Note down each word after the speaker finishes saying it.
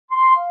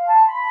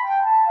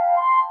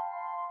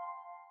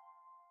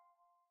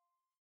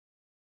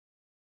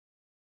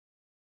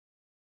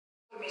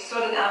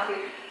started out with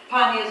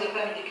pioneers of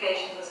home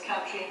education in this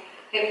country,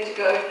 having to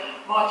go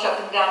march up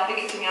and down,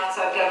 picketing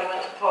outside government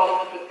and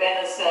parliament with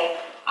banners saying,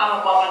 I'm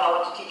a mom and I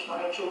want to teach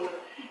my own children.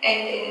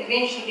 And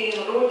eventually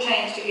getting the law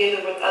changed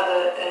together with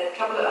a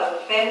couple of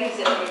other families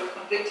that were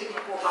convicted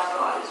before by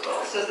God as well.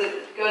 So that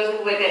it goes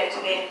all the way back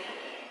to them.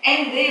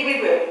 And there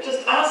we were,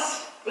 just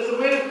us with the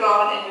word of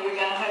God, and we were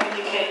going to home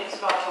educate as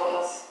God told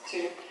us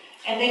to.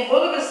 And then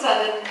all of a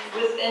sudden,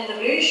 within a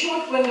very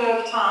short window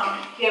of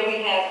time, here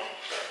we have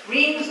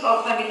reams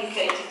of home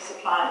educating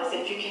suppliers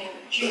that you can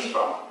choose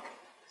from.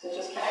 So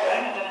just keep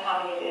going, I don't know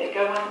how many there.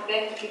 Go one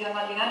back if you don't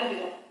mind, you know how to do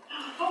that.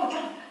 Oh,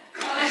 done.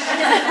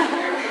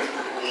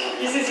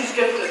 He says he's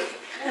gifted.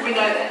 We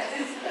know that.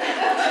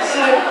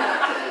 So,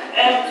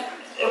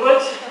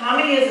 how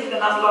many is it, the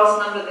last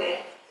number there?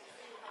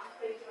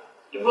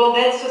 Well,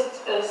 that's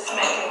just a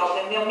smacking of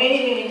them. There are many,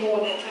 many more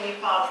than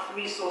 25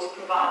 resource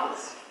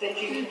providers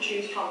that you can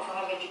choose from for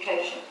home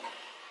education.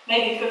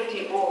 Maybe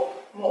 50 or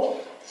more.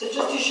 So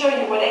just to show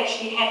you what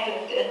actually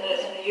happened in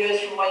the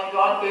years from when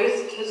God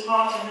birthed his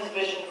heart and his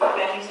vision for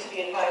families to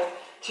be at home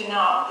to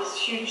now, this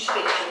huge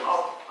spectrum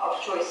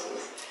of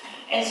choices.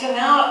 And so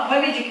now,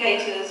 home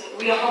educators,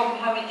 we are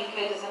helping home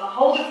educators in a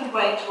whole different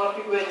way to what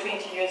we were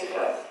 20 years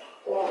ago,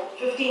 or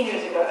 15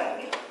 years ago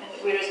only. And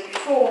whereas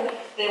before,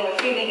 they were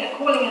feeling a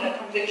calling and a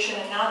conviction,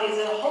 and now there's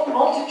a whole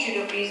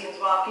multitude of reasons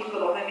why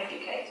people are home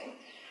educating.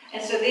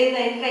 And so then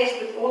they're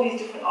faced with all these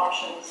different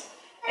options.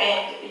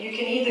 And you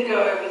can either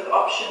go with the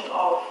option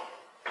of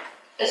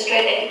a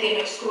straight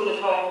academic school at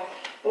home,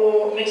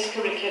 or mixed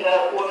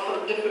curricula, or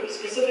for different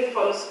specific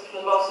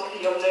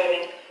philosophy of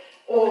learning,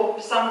 or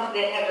some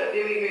that have a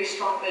very, very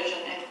strong vision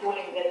and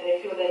calling that they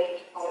feel they need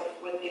to follow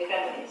with their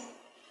families.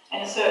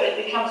 And so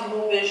it becomes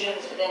more vision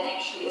than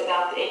actually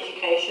about the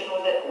education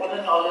or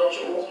the knowledge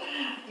or,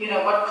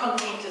 what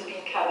content is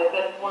being covered,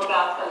 but more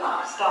about the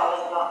lifestyle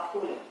and about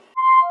calling.